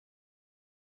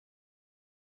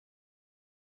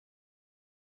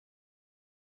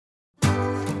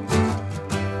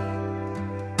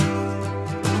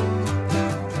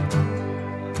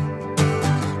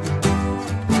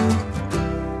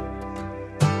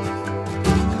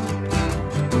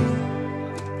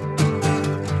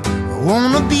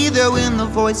wanna be there when the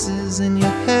voices in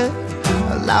your head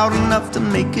are loud enough to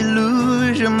make you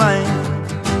lose your mind.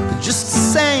 But just the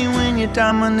same, when you're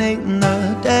dominating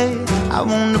the day, I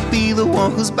wanna be the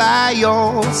one who's by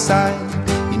your side.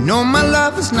 You know my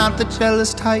love is not the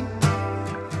jealous type.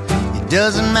 It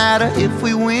doesn't matter if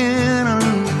we win or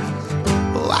lose.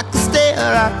 Oh, I can stay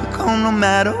or I can come, no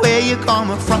matter where you're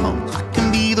coming from. I can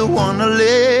be the one to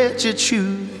let you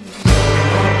choose.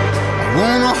 I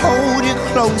wanna hold you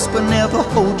close but never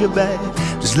hold you back,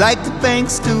 just like the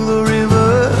banks to the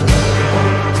river.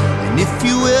 And if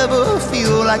you ever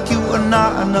feel like you are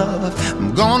not enough,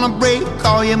 I'm gonna break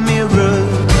all your mirrors.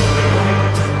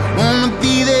 I wanna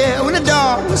be there when the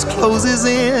darkness closes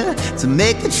in, to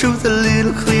make the truth a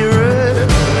little clearer.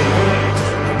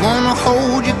 I wanna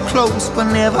hold you close but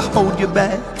never hold you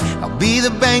back. I'll be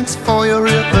the banks for your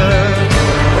river.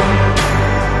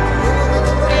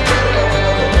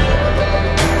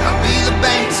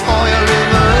 For your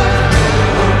river,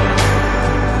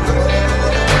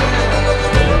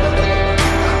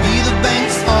 be the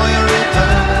banks for your river.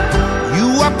 You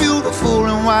are beautiful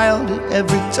and wild at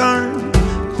every turn.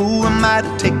 Who am I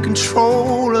to take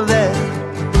control of that?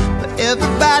 But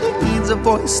everybody needs a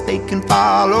voice they can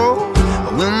follow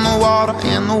when the water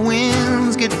and the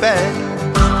winds get bad.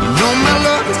 You know my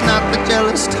love is not the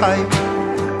jealous type,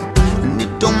 and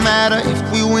it don't matter if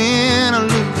we win or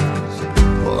lose.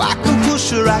 I can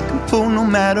push or I can pull, no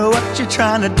matter what you're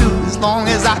trying to do, as long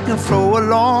as I can flow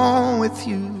along with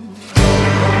you.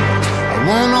 I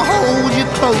wanna hold you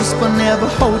close but never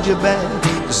hold you back,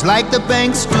 just like the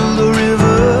banks to the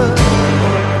river.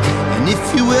 And if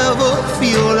you ever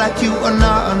feel like you are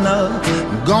not enough,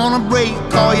 I'm gonna break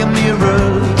all your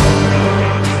mirrors.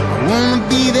 I wanna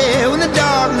be there when the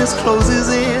darkness closes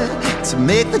in, to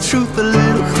make the truth a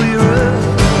little clearer.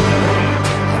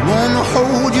 I wanna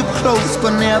hold you close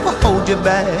but never hold you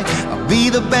back. I'll be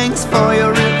the banks for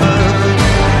your river.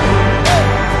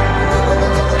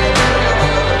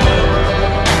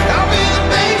 I'll be the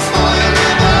banks for your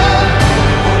river.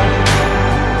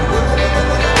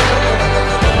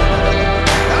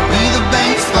 I'll be the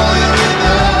banks for your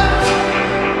river.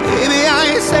 Baby, I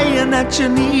ain't saying that you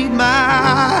need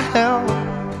my help,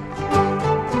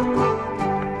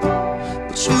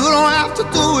 but you don't have to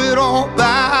do it all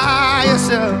by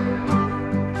yourself.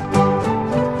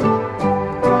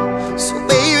 So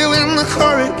baby, when the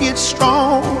current gets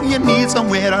strong, you need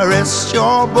somewhere to rest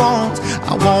your bones.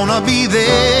 I wanna be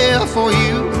there for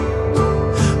you,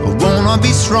 I wanna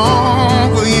be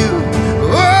strong for you.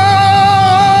 Oh,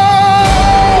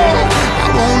 I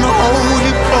wanna hold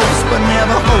you close but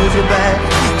never hold you back,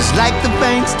 just like the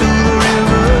banks to the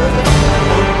river.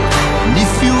 And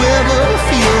if you ever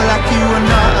feel like you are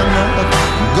not enough,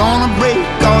 I'm gonna break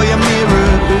all your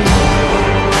mirrors.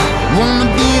 I wanna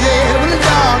be there when the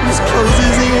darkness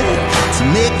closes in, to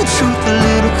make the truth a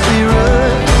little clearer.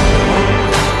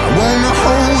 I wanna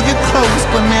hold you close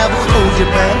but never hold you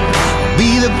back, be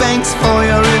the banks for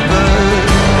your river.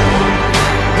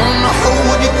 I wanna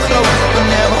hold you close but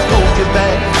never hold you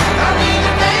back, I'll be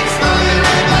the banks for your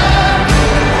river.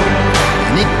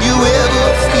 And if you ever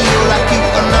feel like you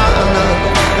are not enough,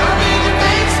 I'll be the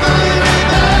banks for your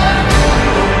river.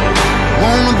 I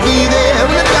wanna be there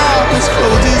when the darkness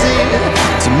closes in,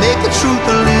 to make the truth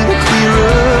a little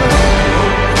clearer.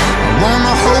 I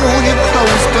wanna hold you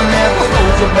close but never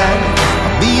hold you back,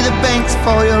 I'll be the banks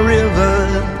for your river.